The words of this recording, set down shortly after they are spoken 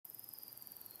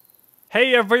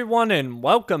Hey everyone, and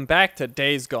welcome back to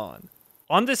Days Gone.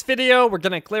 On this video, we're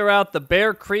gonna clear out the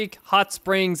Bear Creek Hot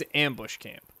Springs ambush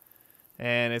camp.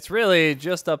 And it's really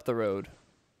just up the road,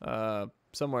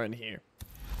 somewhere in here.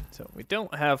 So we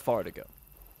don't have far to go.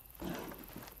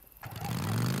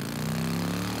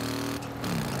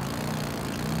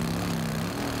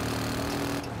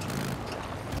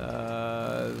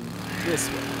 This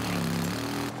way.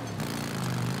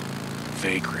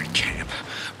 Vagrant camp.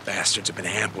 Bastards have been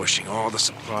ambushing all the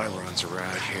supply runs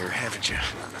around here, haven't you?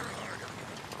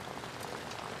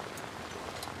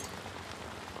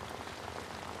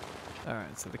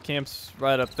 Alright, so the camp's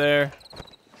right up there.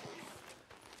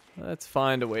 Let's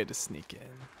find a way to sneak in.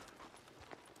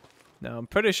 Now, I'm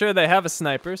pretty sure they have a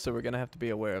sniper, so we're gonna have to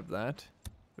be aware of that.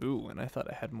 Ooh, and I thought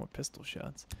I had more pistol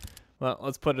shots. Well,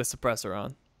 let's put a suppressor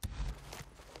on.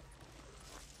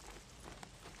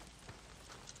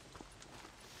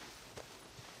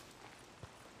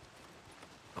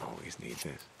 Always need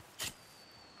this.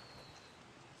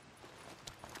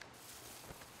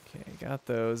 Okay, got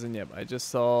those, and yep, I just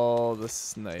saw the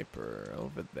sniper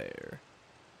over there.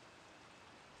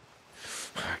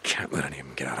 I can't let any of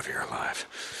them get out of here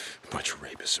alive. A bunch of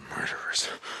rapists and murderers.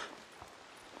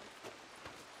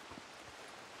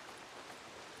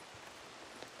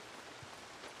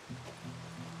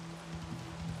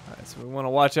 Alright, so we want to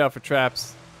watch out for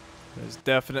traps. There's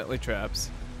definitely traps.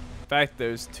 In fact,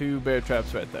 there's 2 bear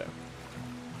traps right there.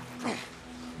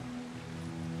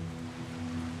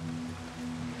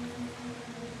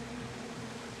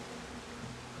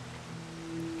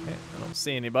 Okay, I don't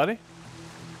see anybody.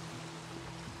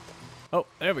 Oh,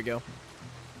 there we go.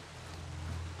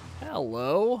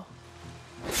 Hello. All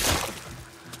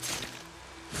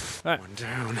right. One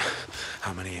down.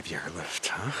 How many of you are left,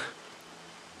 huh?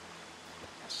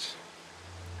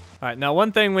 All right, now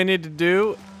one thing we need to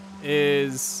do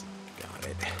is Got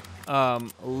it.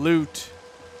 loot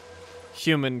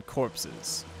human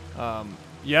corpses.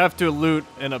 You have to loot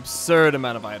an absurd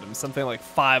amount of items, something like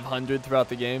 500 throughout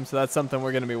the game, so that's something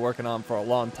we're going to be working on for a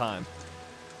long time.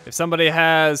 If somebody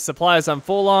has supplies I'm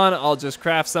full on, I'll just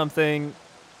craft something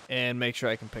and make sure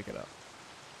I can pick it up.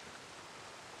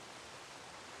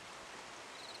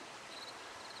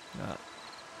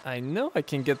 I know I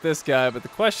can get this guy, but the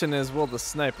question is, will the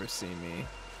sniper see me?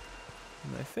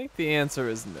 And I think the answer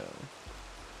is no.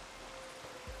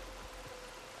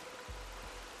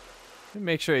 Let me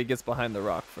make sure he gets behind the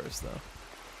rock first, though.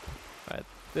 Alright,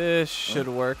 this should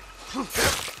work.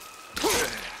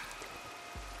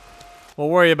 We'll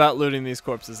worry about looting these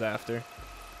corpses after.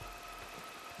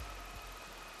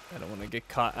 I don't want to get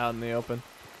caught out in the open.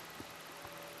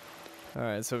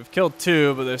 Alright, so we've killed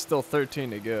 2, but there's still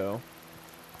 13 to go.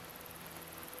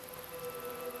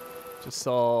 Just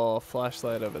saw a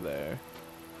flashlight over there.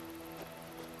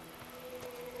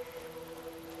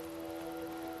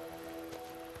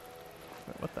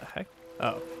 Wait, what the heck?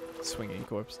 Oh, swinging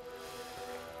corpse.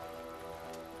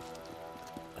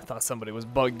 I thought somebody was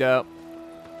bugged out.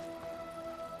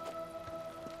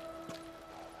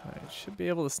 Alright, should be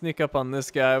able to sneak up on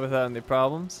this guy without any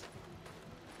problems.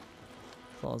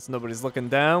 As long as nobody's looking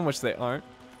down, which they aren't.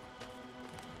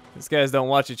 These guys don't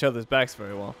watch each other's backs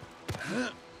very well.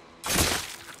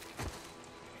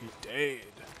 He dead.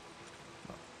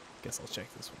 Oh, guess I'll check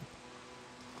this one.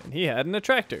 And he had an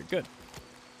attractor. Good.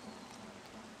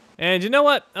 And you know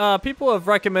what? People have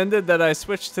recommended that I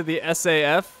switch to the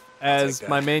SAF as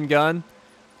my main gun.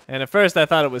 And at first I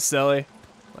thought it was silly.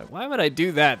 Like, why would I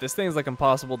do that? This thing's like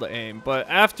impossible to aim. But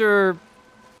after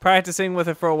practicing with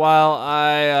it for a while,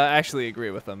 I actually agree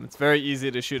with them. It's very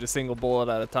easy to shoot a single bullet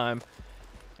at a time.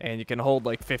 And you can hold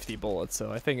like 50 bullets,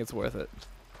 so I think it's worth it.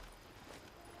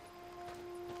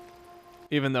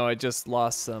 Even though I just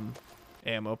lost some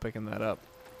ammo picking that up.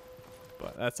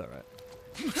 But that's alright.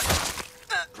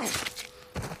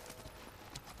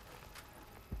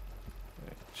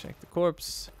 Check the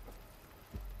corpse.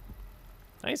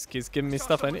 Nice, he's giving me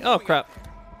stuff I need. Oh, crap.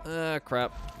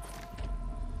 Crap.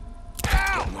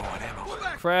 Getting low on ammo.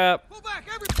 Crap.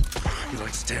 You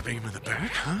like stabbing him in the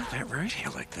back, huh? That right?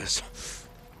 You like this?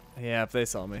 Yeah, if they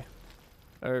saw me.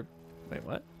 Or, wait,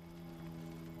 what?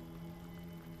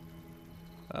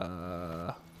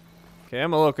 Okay,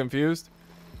 I'm a little confused.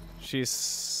 She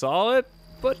saw it,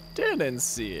 but didn't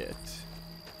see it.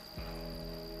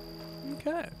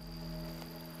 Okay.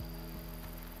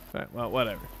 Alright, well,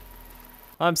 whatever.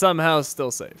 I'm somehow still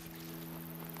safe.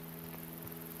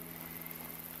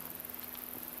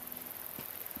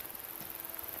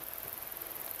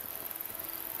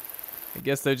 I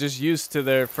guess they're just used to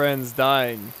their friends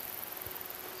dying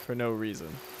for no reason.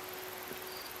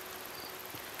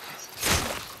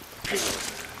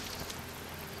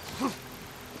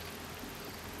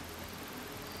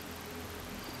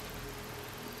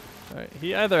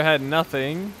 he either had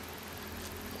nothing,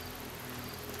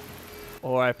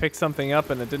 or I picked something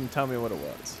up and it didn't tell me what it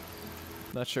was.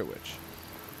 Not sure which.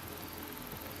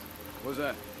 What was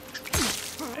that?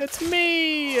 It's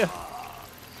me!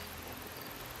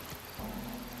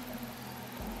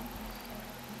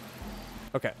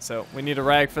 Okay, so we need a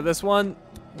rag for this one.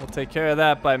 We'll take care of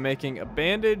that by making a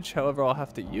bandage. However, I'll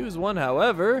have to use one.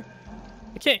 However,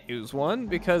 I can't use one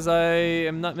because I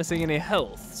am not missing any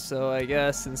health. So I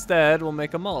guess instead we'll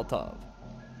make a Molotov.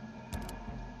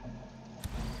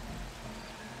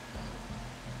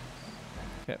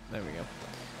 Okay, there we go.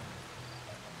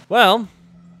 Well,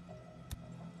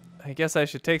 I guess I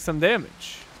should take some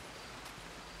damage.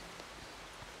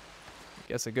 I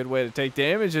guess a good way to take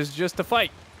damage is just to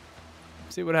fight.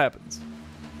 See what happens.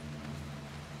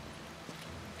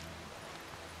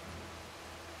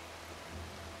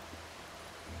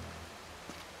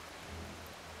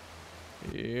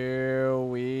 Here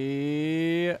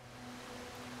we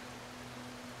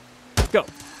go.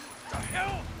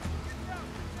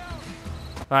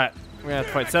 Alright, we're gonna have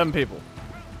to fight 7 people.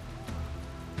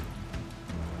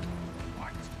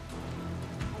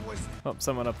 Oh,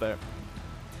 someone up there.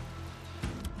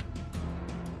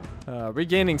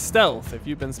 Regaining stealth. If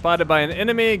you've been spotted by an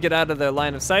enemy, get out of their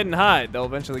line of sight and hide. They'll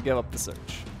eventually give up the search.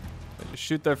 They just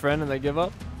shoot their friend and they give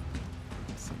up?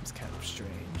 Seems kind of strange.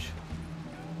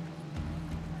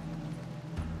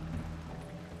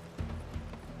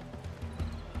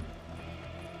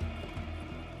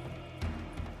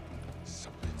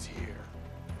 Something's here.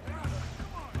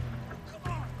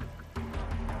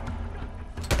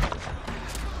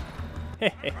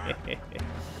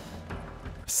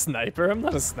 Sniper? I'm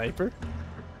not a sniper.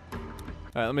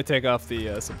 Alright, let me take off the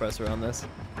suppressor on this.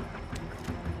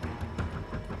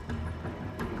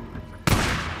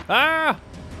 Ah!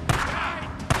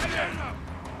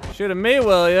 Shooting me,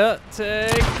 will ya? Take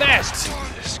that!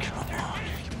 This, come on,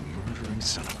 you murdering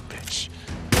son of a bitch.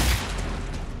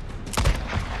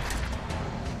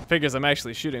 Figures I'm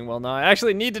actually shooting well now. I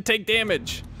actually need to take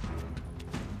damage.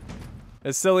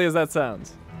 As silly as that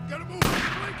sounds. Gotta move! He's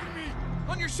flanking me!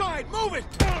 On your side! Move it!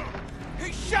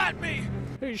 He shot me!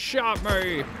 He shot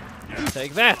me!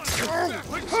 Take that! He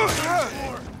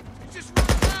just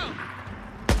ran down!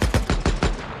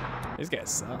 These guys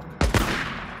suck.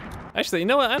 Actually, you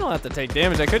know what? I don't have to take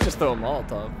damage. I could just throw a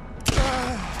Molotov.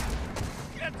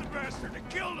 Get the bastard! I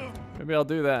killed him! Maybe I'll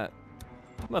do that.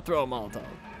 I'm gonna throw a Molotov.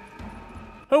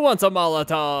 Who wants a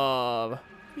Molotov?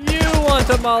 You want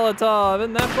a Molotov!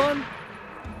 Isn't that fun?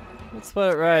 Let's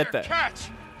put it right there.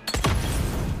 Catch!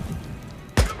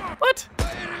 What?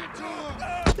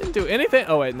 Didn't do anything?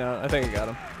 Oh wait, no. I think I got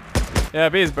him. Yeah,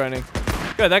 B's burning.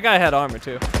 Good, that guy had armor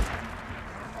too.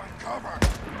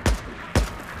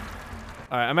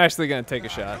 Alright, I'm actually gonna take a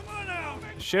shot.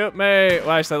 Shoot me!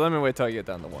 Well, actually, let me wait till I get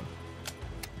down to 1.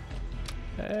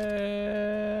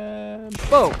 And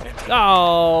boom!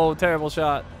 Oh, terrible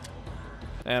shot.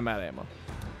 And I'm out of ammo.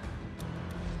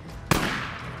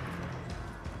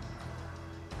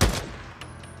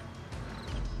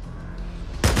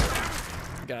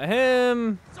 Got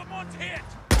him. Someone's hit!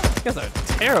 You guys are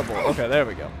terrible. Okay, there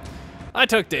we go. I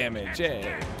took damage.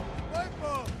 Yay.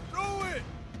 Throw it!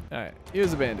 Alright,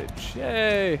 use a bandage.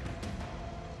 Yay.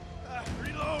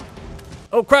 Reload!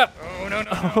 Oh, crap. Oh, no.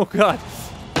 Oh, God.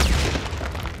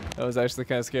 That was actually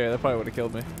kind of scary. That probably would have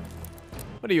killed me.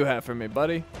 What do you have for me,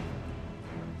 buddy?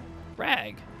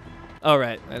 Rag. All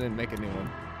right, I didn't make a new one.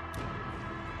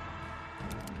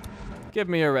 Give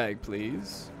me a rag,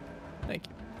 please. Thank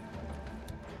you.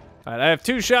 All right, I have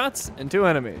 2 shots and 2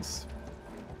 enemies.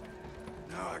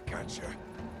 Now I gotcha.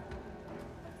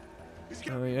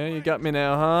 Oh, yeah, you got me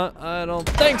now, huh? I don't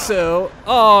think so.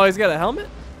 Oh, he's got a helmet?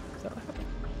 Is that what happened?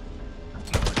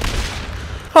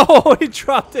 Oh, he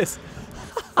dropped his...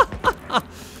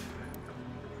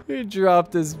 He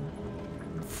dropped his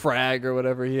frag or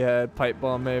whatever he had. Pipe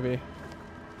bomb, maybe.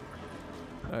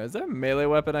 Alright, is there a melee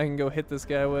weapon I can go hit this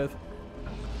guy with?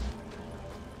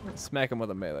 Let's smack him with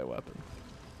a melee weapon.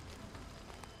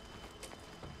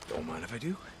 Don't mind if I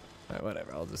do. Alright,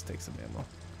 whatever. I'll just take some ammo.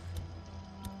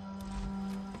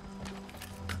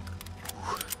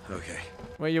 Okay.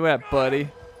 Where you at, buddy?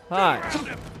 Hi.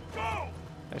 Actually,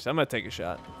 I'm gonna take a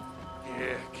shot.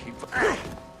 Yeah, keep.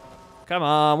 Come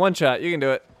on, 1 shot. You can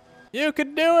do it. You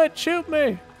can do it. Shoot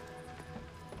me.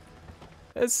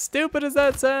 As stupid as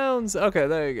that sounds. Okay,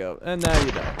 there you go. And now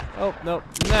you die. Oh, no.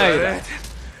 Now you die.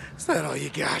 Is that all you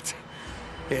got?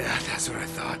 Yeah, that's what I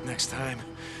thought. Next time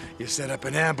you set up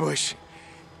an ambush,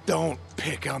 don't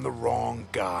pick on the wrong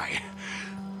guy.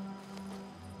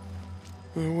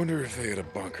 I wonder if they got a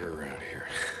bunker around here.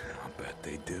 I'll bet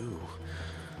they do.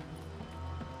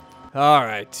 All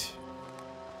right.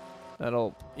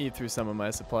 That'll eat through some of my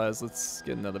supplies. Let's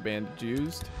get another bandage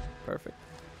used. Perfect.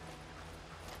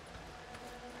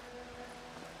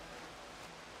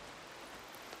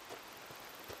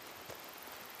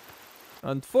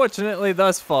 Unfortunately,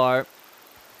 thus far...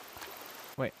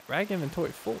 Wait, rag inventory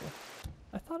full.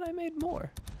 I thought I made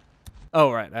more.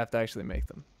 Oh, right. I have to actually make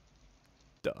them.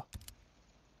 Duh.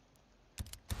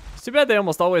 It's too bad they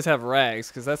almost always have rags,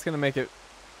 because that's going to make it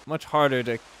much harder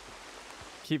to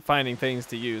keep finding things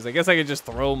to use. I guess I could just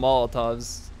throw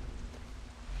Molotovs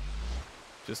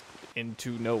just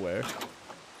into nowhere.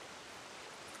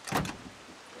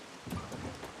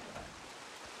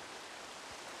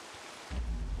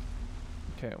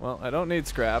 Okay, well, I don't need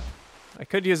scrap. I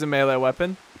could use a melee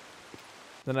weapon.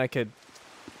 Then I could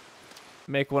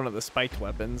make one of the spiked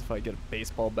weapons if I get a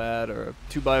baseball bat or a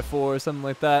 2x4 or something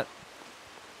like that.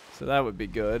 So that would be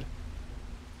good.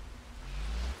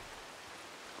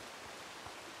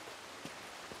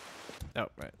 Oh,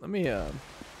 right. Let me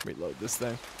reload this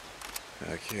thing.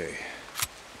 Okay.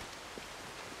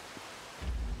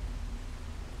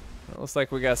 Looks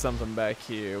like we got something back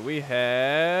here. We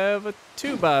have a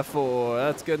 2x4.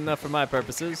 That's good enough for my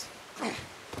purposes. We'll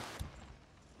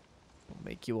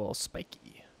make you all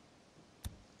spiky.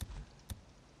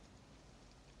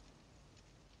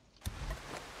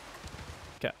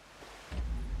 Okay.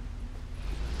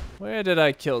 Where did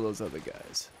I kill those other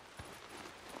guys?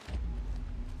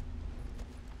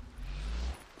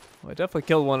 Well, I definitely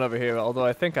killed one over here, although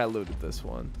I think I looted this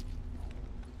one.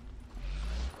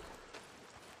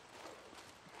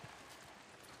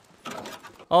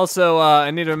 Also,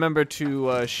 I need to remember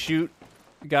to shoot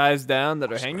guys down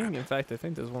that are hanging. In fact, I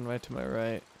think there's one right to my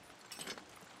right.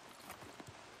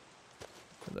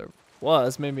 There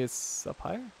was. Maybe it's up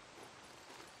higher?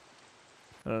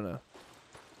 I don't know.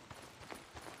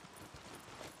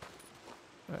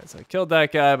 Alright, so I killed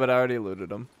that guy, but I already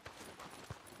looted him.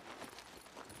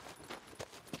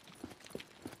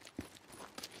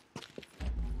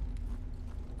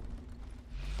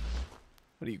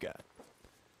 What do you got?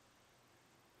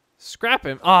 Scrap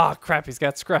him. Ah, oh, crap, he's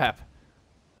got scrap.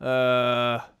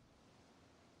 Crap.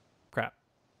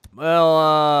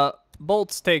 Well,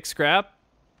 bolts take scrap.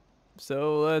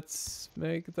 So let's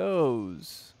make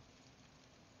those.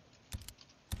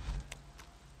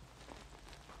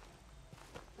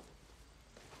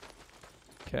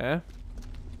 Okay.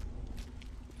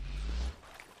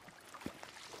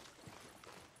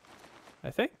 I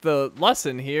think the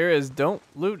lesson here is don't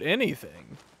loot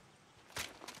anything.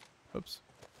 Oops.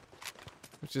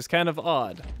 Which is kind of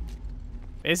odd.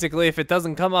 Basically, if it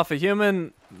doesn't come off a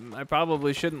human, I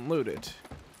probably shouldn't loot it.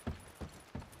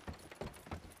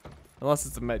 Unless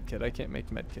it's a med kit. I can't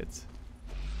make med kits.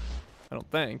 I don't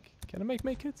think. Can I make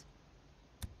med kits?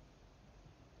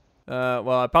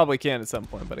 Well, I probably can at some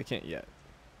point, but I can't yet.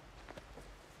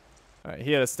 Alright,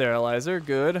 he had a sterilizer.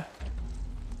 Good.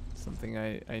 Something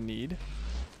I need.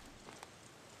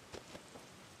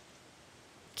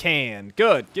 Can.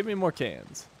 Good. Give me more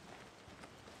cans.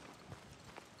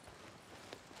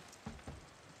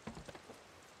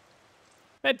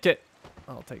 Medkit.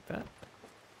 I'll take that.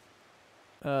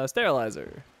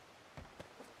 Sterilizer.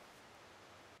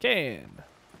 Can.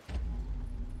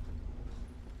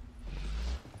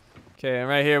 Okay, and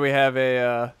right here we have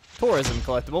a tourism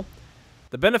collectible.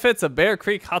 The benefits of Bear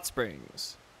Creek Hot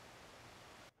Springs.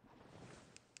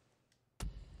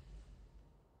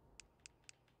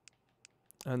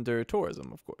 Under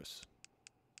tourism, of course.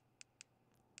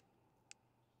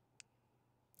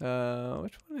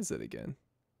 Which one is it again?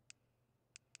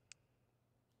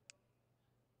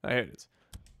 Oh, here it is.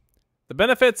 The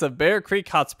benefits of Bear Creek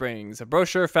Hot Springs. A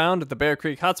brochure found at the Bear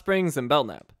Creek Hot Springs in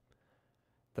Belknap.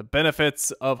 The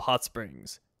benefits of hot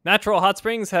springs. Natural hot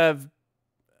springs have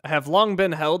long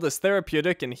been held as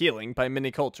therapeutic and healing by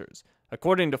many cultures.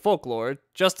 According to folklore,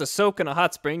 just a soak in a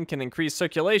hot spring can increase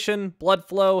circulation, blood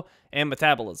flow, and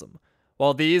metabolism.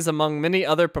 While these, among many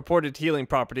other purported healing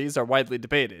properties, are widely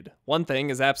debated, one thing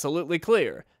is absolutely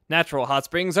clear. Natural hot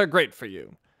springs are great for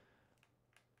you.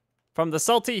 From the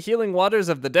salty, healing waters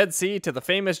of the Dead Sea to the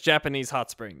famous Japanese hot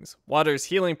springs, water's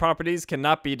healing properties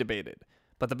cannot be debated,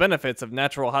 but the benefits of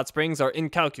natural hot springs are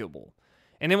incalculable.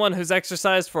 Anyone who's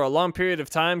exercised for a long period of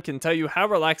time can tell you how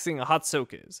relaxing a hot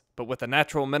soak is, but with the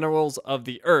natural minerals of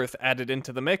the earth added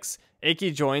into the mix,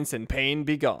 achy joints and pain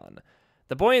be gone.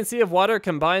 The buoyancy of water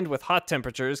combined with hot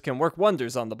temperatures can work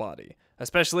wonders on the body,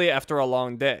 especially after a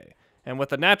long day. And with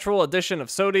the natural addition of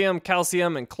sodium,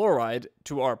 calcium, and chloride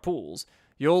to our pools,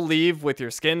 you'll leave with your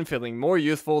skin feeling more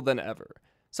youthful than ever.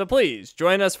 So please,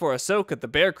 join us for a soak at the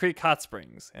Bear Creek Hot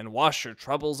Springs and wash your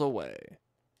troubles away.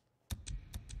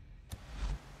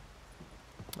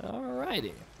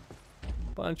 Alrighty.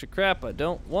 Bunch of crap I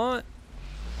don't want.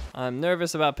 I'm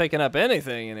nervous about picking up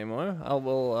anything anymore. I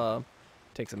will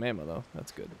take some ammo though.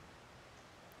 That's good.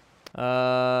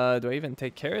 Do I even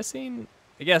take kerosene?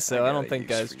 I guess so. I don't think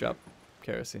guys drop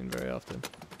kerosene very often.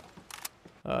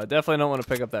 Definitely don't want to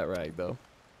pick up that rag though.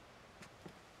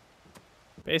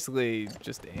 Basically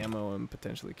just ammo and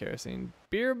potentially kerosene.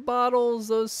 Beer bottles,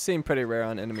 those seem pretty rare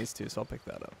on enemies too, so I'll pick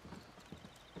that up.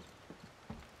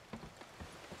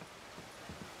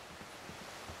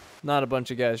 Not a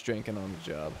bunch of guys drinking on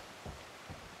the job.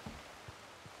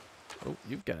 Oh,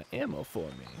 you've got ammo for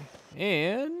me.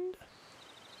 And...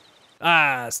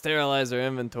 sterilizer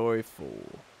inventory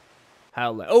full.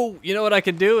 Oh, you know what I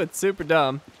could do? It's super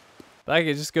dumb. But I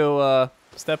could just go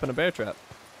step in a bear trap.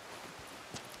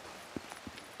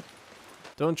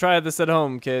 Don't try this at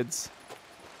home, kids.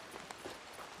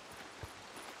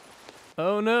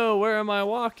 Oh no, where am I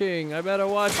walking? I better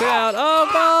watch out. Oh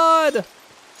God!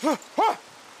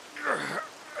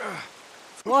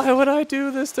 Why would I do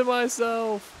this to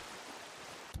myself?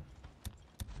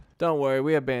 Don't worry,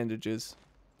 we have bandages.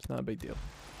 It's not a big deal.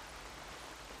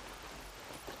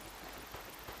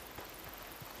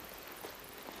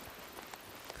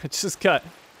 I just got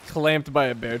clamped by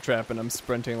a bear trap and I'm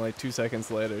sprinting like 2 seconds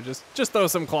later. Just throw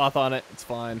some cloth on it. It's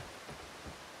fine.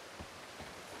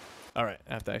 Alright,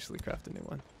 I have to actually craft a new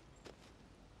one.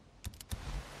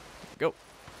 Go.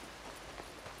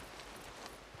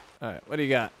 Alright, what do you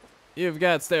got? You've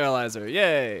got sterilizer.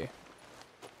 Yay!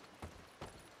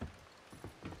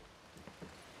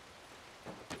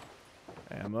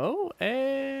 Ammo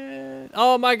and...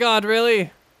 Oh my god,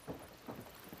 really?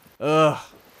 Ugh.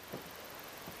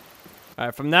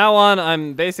 Alright, from now on,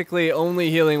 I'm basically only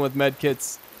healing with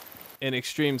medkits in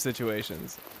extreme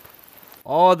situations.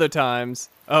 All other times...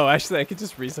 Oh, actually, I could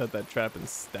just reset that trap and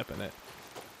step in it.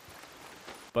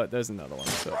 But there's another one,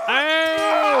 so...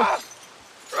 Ow!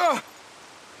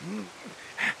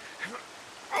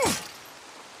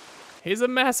 He's a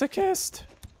masochist.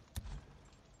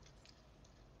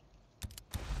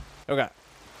 Okay.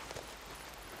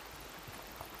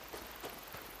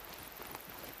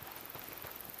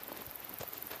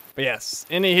 But yes,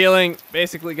 any healing,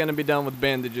 basically going to be done with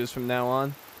bandages from now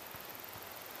on.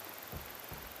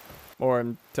 Or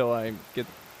until I get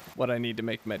what I need to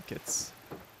make medkits.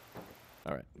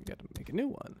 Alright, we got to make a new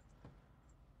one.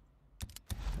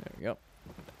 There we go.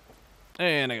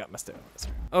 And I got my sterilizer.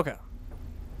 Okay.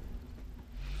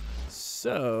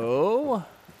 So...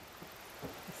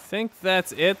 I think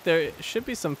that's it. There should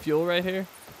be some fuel right here.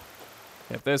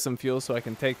 If there's some fuel, so I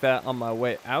can take that on my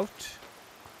way out.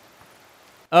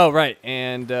 Oh, right.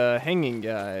 And hanging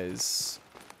guys.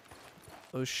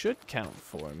 Those should count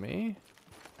for me.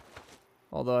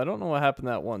 Although I don't know what happened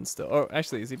to that one still. Oh,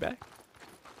 actually, is he back?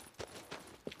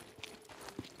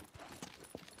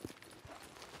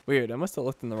 Weird. I must have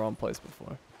looked in the wrong place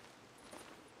before.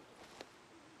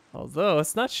 Although,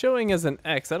 it's not showing as an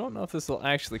X. I don't know if this will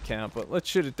actually count, but let's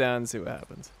shoot it down and see what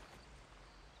happens.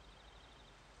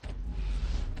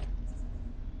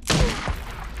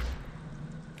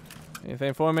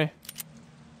 Anything for me?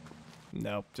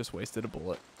 Nope, just wasted a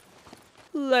bullet.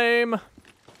 Lame.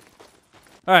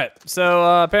 Alright,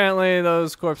 so apparently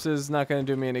those corpses not going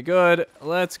to do me any good.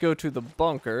 Let's go to the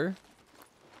bunker.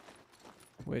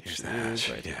 Which is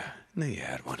right here. Yeah, I knew you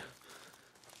had one.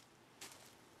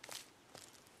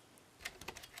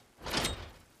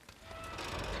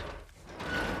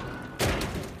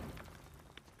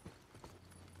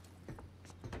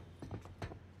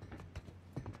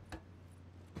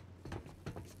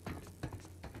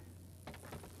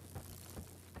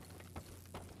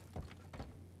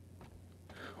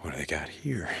 What do they got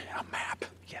here? A map,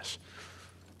 yes.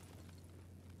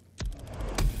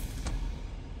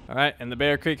 All right, and the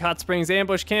Bear Creek Hot Springs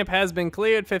ambush camp has been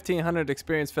cleared. 1,500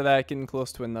 experience for that, getting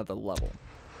close to another level.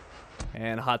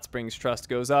 And Hot Springs Trust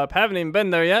goes up. Haven't even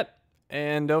been there yet,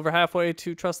 and over halfway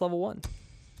to Trust level 1.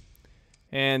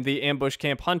 And the Ambush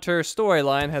Camp Hunter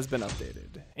storyline has been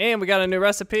updated. And we got a new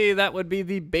recipe. That would be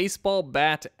the baseball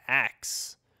bat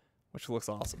axe, which looks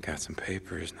awesome. Got some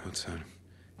papers, notes on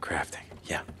crafting.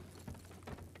 Yeah.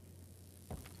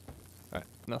 All right,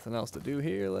 nothing else to do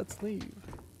here. Let's leave.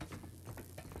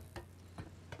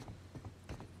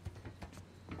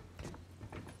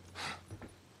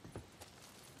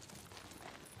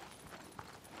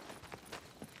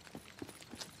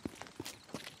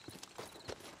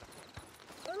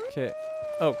 Okay.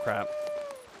 Oh, crap.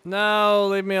 No,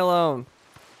 leave me alone.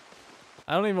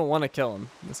 I don't even want to kill him.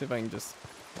 Let's see if I can just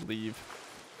leave.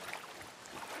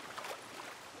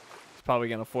 He's probably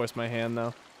going to force my hand,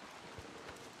 though.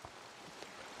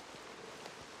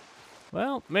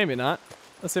 Well, maybe not.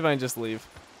 Let's see if I can just leave.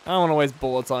 I don't want to waste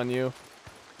bullets on you.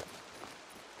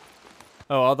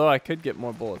 Oh, although I could get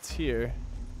more bullets here.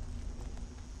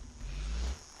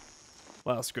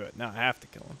 Well, screw it. Now I have to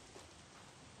kill him.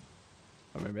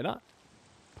 Or maybe not.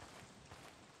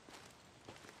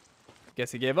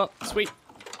 Guess he gave up. Sweet.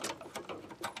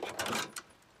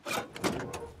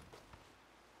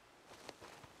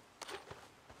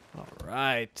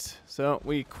 Alright. So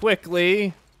we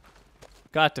quickly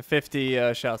got to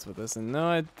 50 shots with this. And no,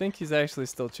 I think he's actually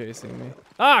still chasing me.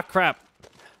 Ah, crap.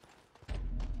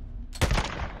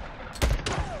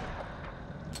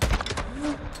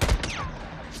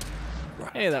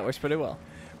 Hey, that works pretty well.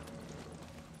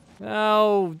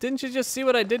 No, didn't you just see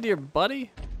what I did to your buddy?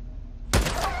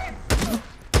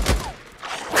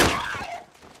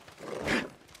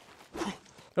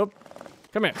 Oh,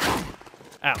 come here.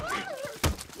 Ow.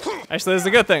 Actually, this is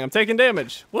a good thing. I'm taking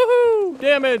damage. Woohoo!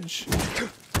 Damage!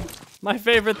 My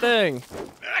favorite thing.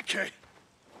 Okay.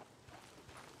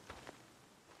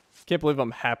 Can't believe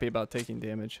I'm happy about taking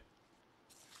damage.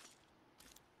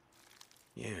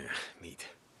 Yeah, meat.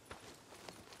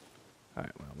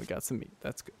 Alright, well, we got some meat.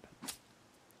 That's good.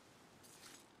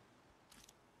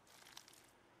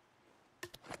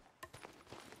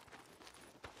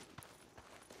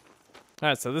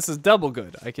 Alright, so this is double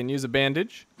good. I can use a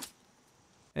bandage.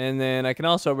 And then I can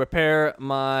also repair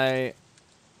my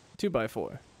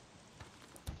 2x4.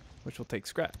 Which will take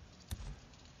scrap.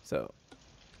 So,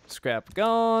 scrap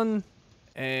gone.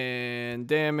 And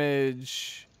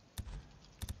damage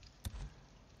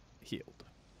healed.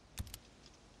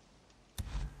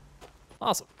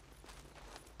 Awesome.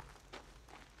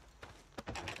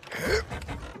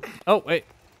 Oh, wait.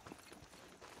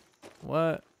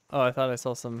 What? Oh, I thought I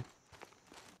saw some...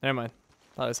 Never mind.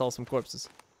 Thought I saw some corpses.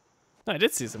 No, I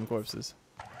did see some corpses.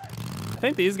 I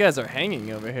think these guys are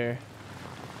hanging over here.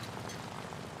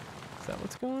 Is that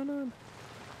what's going on?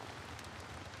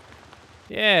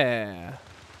 Yeah.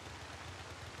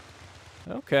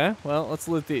 Okay, well, let's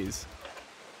loot these.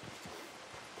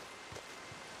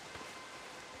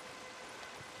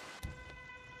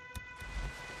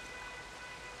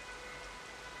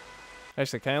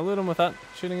 Actually, can I loot them without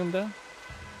shooting them down?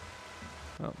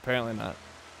 Oh, apparently not.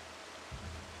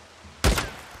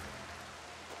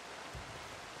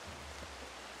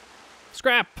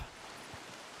 Scrap!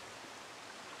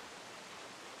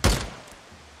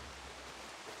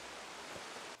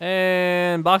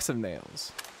 And box of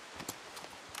nails.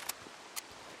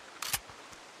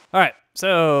 Alright,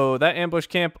 so that ambush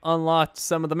camp unlocked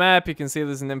some of the map. You can see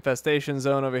there's an infestation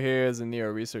zone over here. There's a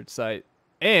Neo research site.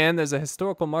 And there's a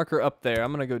historical marker up there.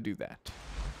 I'm gonna go do that.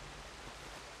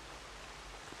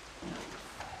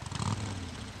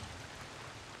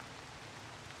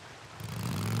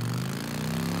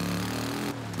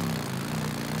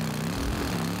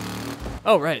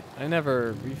 Oh, right. I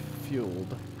never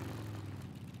refueled.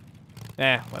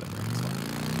 Whatever. It's fine.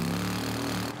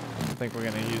 I don't think we're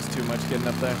going to use too much getting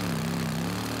up there.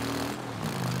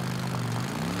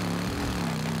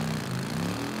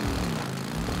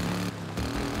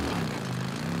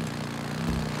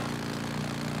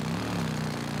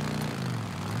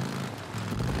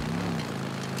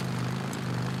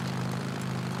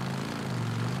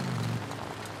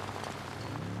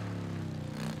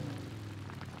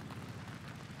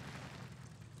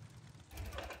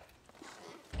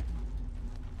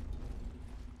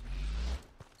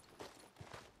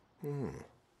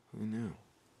 Who knew?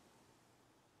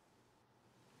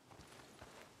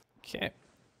 Okay.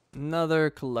 Another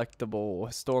collectible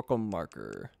historical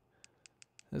marker.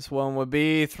 This one would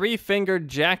be Three-Fingered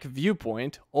Jack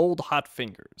Viewpoint, Old Hot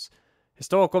Fingers.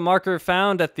 Historical marker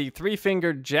found at the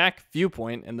Three-Fingered Jack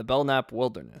Viewpoint in the Belknap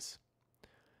Wilderness.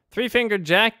 Three-Fingered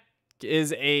Jack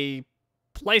is a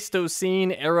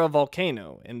Pleistocene-era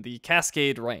volcano in the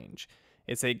Cascade Range.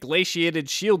 It's a glaciated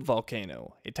shield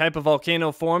volcano, a type of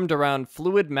volcano formed around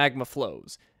fluid magma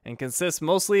flows, and consists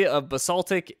mostly of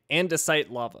basaltic andesite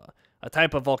lava, a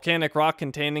type of volcanic rock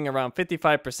containing around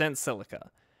 55% silica.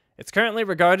 It's currently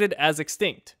regarded as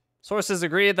extinct. Sources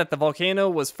agree that the volcano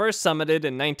was first summited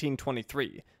in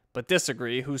 1923, but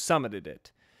disagree who summited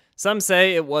it. Some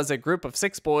say it was a group of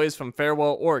 6 boys from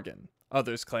Farewell, Oregon.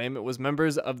 Others claim it was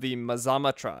members of the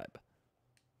Mazama tribe.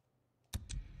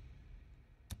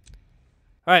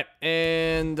 Alright,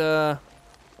 and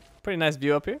pretty nice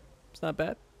view up here. It's not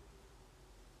bad.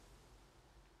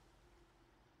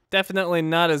 Definitely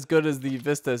not as good as the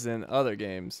vistas in other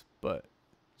games, but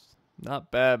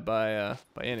not bad by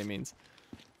any means.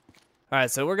 Alright,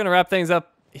 so we're going to wrap things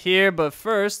up here, but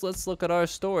first, let's look at our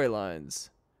storylines.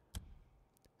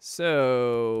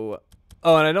 So,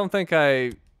 oh, and I don't think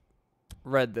I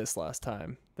read this last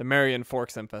time. the Marion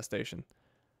Forks infestation.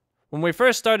 When we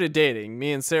first started dating,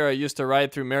 me and Sarah used to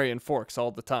ride through Marion Forks all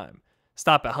the time.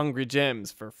 Stop at Hungry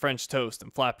Jim's for French toast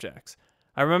and flapjacks.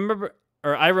 I remember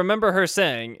her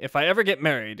saying, if I ever get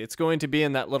married, it's going to be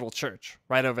in that little church,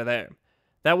 right over there.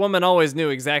 That woman always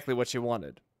knew exactly what she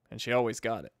wanted, and she always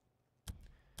got it.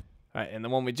 Alright, and the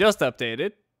one we just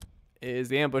updated is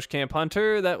the Ambush Camp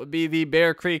Hunter. That would be the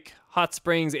Bear Creek Hot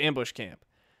Springs Ambush Camp.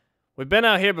 We've been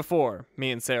out here before,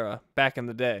 me and Sarah, back in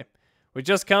the day. We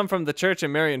just come from the church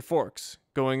in Marion Forks,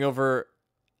 going over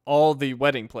all the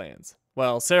wedding plans.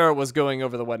 Well, Sarah was going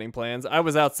over the wedding plans. I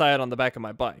was outside on the back of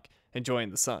my bike, enjoying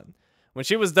the sun. When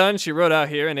she was done, she rode out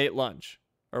here and ate lunch.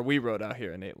 Or we rode out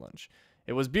here and ate lunch.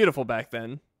 It was beautiful back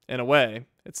then. In a way,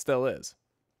 it still is.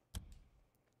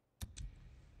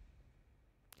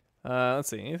 Let's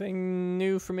see. Anything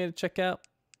new for me to check out?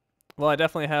 Well, I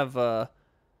definitely have a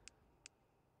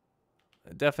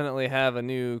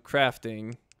new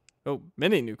crafting. Oh,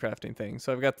 many new crafting things.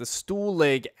 So I've got the stool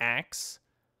leg axe.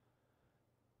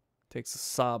 Takes a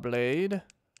saw blade.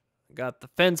 Got the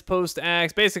fence post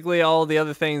axe. Basically all the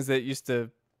other things that you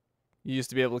used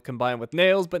to be able to combine with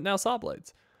nails, but now saw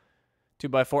blades.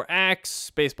 2x4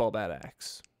 axe, baseball bat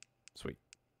axe. Sweet.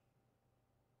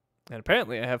 And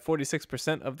apparently I have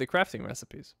 46% of the crafting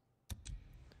recipes.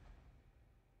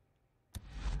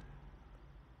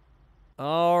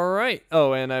 Alright.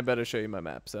 Oh, and I better show you my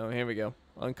map. So here we go.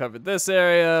 Uncovered this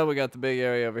area. We got the big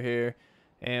area over here.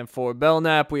 And for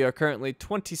Belknap, we are currently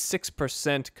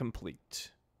 26%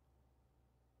 complete.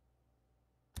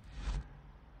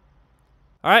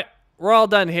 Alright, we're all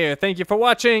done here. Thank you for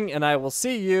watching, and I will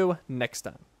see you next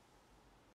time.